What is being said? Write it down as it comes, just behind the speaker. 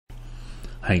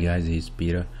Hi guys, it's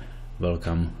Peter.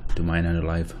 Welcome to my another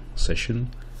live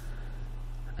session.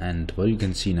 And what you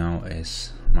can see now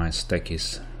is my stack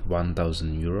is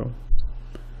 1000 euro.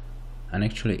 And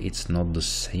actually it's not the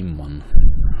same one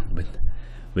with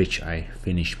which I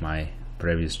finished my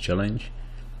previous challenge.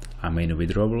 I made a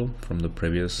withdrawal from the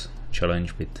previous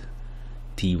challenge with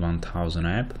T1000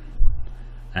 app,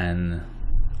 and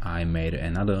I made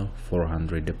another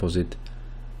 400 deposit,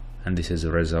 and this is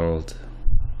a result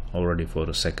already for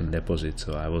the second deposit.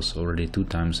 So I was already 2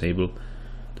 times able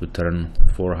to turn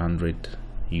 400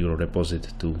 euro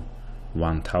deposit to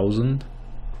 1000.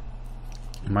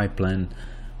 My plan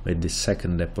with this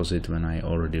second deposit, when I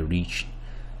already reached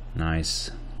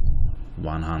nice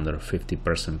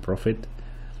 150% profit,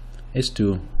 is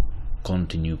to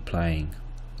continue playing.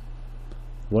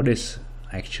 What is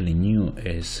actually new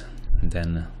is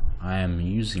then I am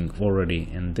using already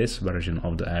in this version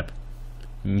of the app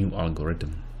new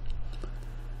algorithm,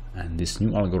 and this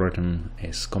new algorithm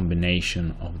is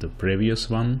combination of the previous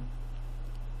one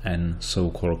and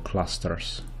so-called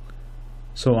clusters.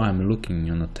 So I'm looking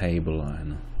on a table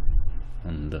and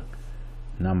on the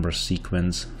number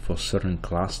sequence for certain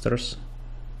clusters.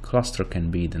 Cluster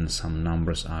can be then some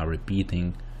numbers are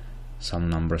repeating, some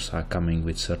numbers are coming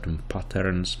with certain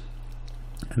patterns,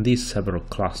 and these several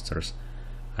clusters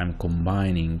I'm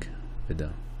combining with a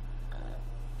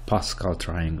Pascal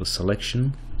triangle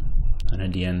selection, and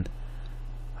at the end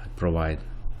I provide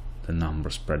the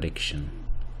numbers prediction.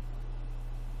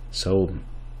 So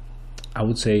I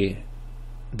would say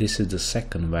this is the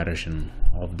second version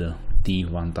of the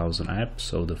T1000 app.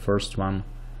 So the first one,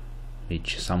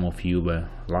 which some of you were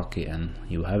lucky and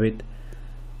you have it.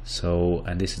 So,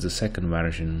 and this is the second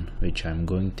version which I'm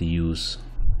going to use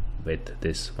with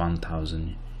this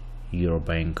 1000 euro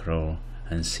bankroll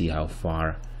and see how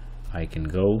far I can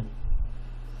go.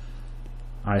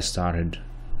 I started,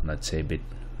 let's say, a bit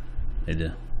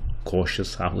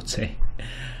cautious, I would say.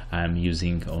 I'm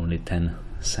using only 10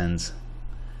 cents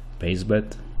base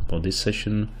bet for this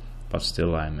session, but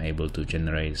still I'm able to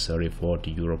generate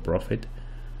 30-40 euro profit,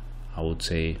 I would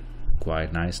say,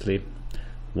 quite nicely.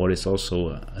 What is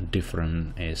also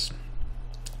different is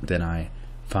that I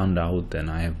found out that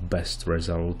I have best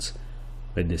results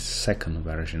with this second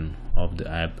version of the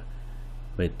app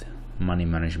with money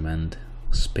management,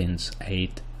 spins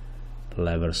 8,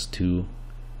 levers 2,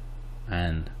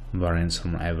 and variance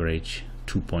from average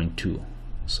 2.2.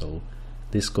 So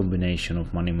this combination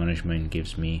of money management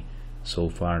gives me so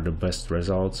far the best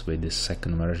results with this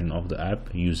second version of the app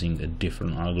using a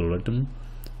different algorithm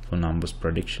for numbers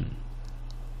prediction.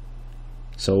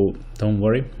 So don't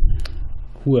worry,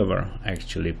 whoever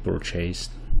actually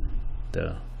purchased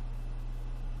the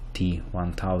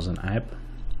T1000 app,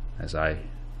 as I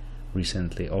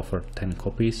recently offered 10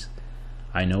 copies,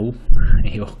 I know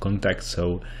your contact,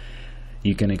 so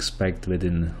you can expect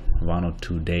within 1 or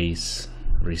 2 days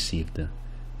receive the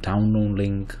download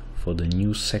link for the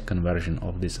new second version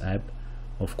of this app,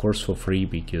 of course for free,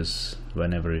 because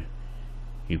whenever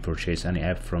you purchase any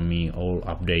app from me, all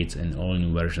updates and all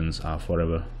new versions are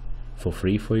forever for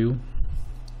free for you.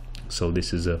 So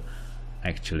this is a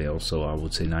actually also, I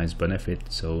would say, nice benefit.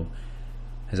 So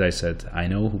as I said, I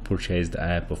know who purchased the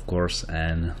app, of course,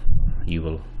 and you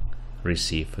will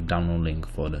receive a download link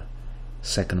for the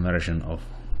second version of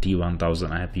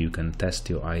T1000 app. You can test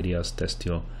your ideas, test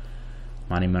your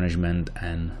money management,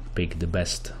 and pick the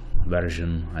best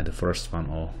version, either the first one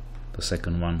or the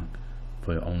second one,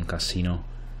 for your own casino,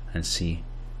 and see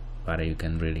whether you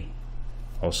can really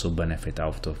also benefit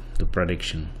out of the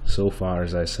prediction. So far,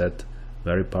 as I said,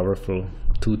 very powerful.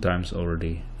 2 times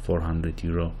already 400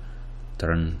 euro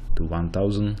turned to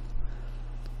 1000.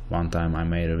 One time I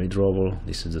made a withdrawal.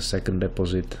 This is the second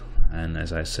deposit, and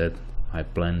as I said, I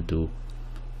plan to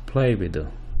play with the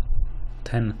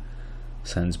 10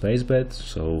 cents base bet.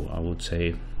 So I would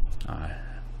say I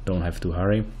don't have to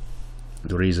hurry.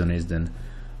 The reason is then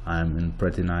I'm in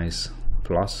pretty nice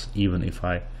plus. Even if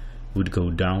I would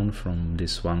go down from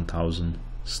this 1000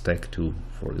 stack to,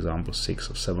 for example,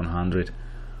 600 or 700,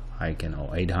 I can,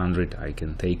 or 800, I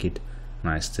can take it,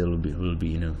 and I still will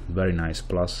be in a very nice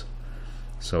plus.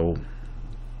 So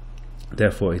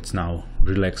therefore it's now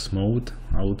relaxed mode,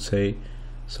 I would say.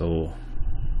 So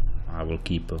I will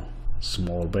keep a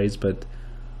small base bet.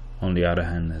 On the other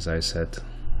hand, as I said,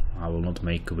 I will not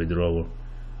make a withdrawal.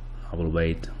 I will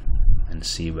wait and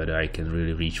see whether I can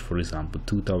really reach, for example,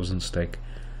 2000 stack.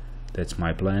 That's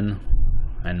my plan,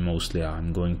 and mostly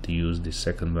I'm going to use this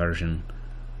second version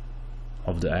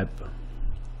of the app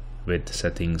with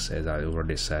settings, as I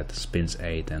already said, spins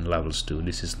 8 and levels 2.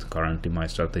 This is currently my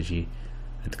strategy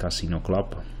at Casino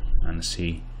Club, and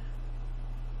see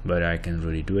whether I can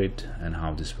really do it and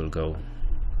how this will go.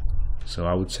 So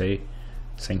I would say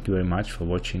thank you very much for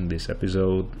watching this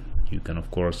episode. You can of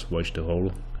course watch the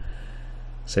whole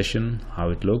session, how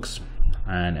it looks,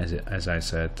 and as I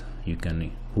said, you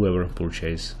can, whoever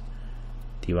purchase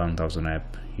T1000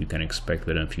 app, you can expect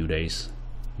within a few days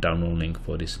download link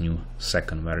for this new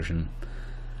second version.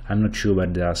 I'm not sure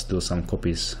whether there are still some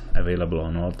copies available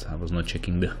or not. I was not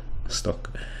checking the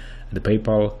stock at the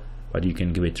PayPal, but you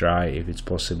can give it a try. If it's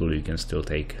possible, you can still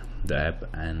take the app,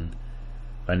 and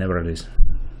whenever this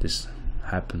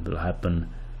will happen,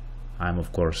 I'm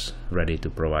of course ready to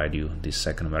provide you this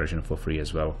second version for free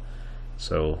as well.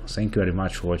 So thank you very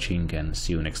much for watching, and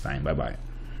see you next time. Bye bye.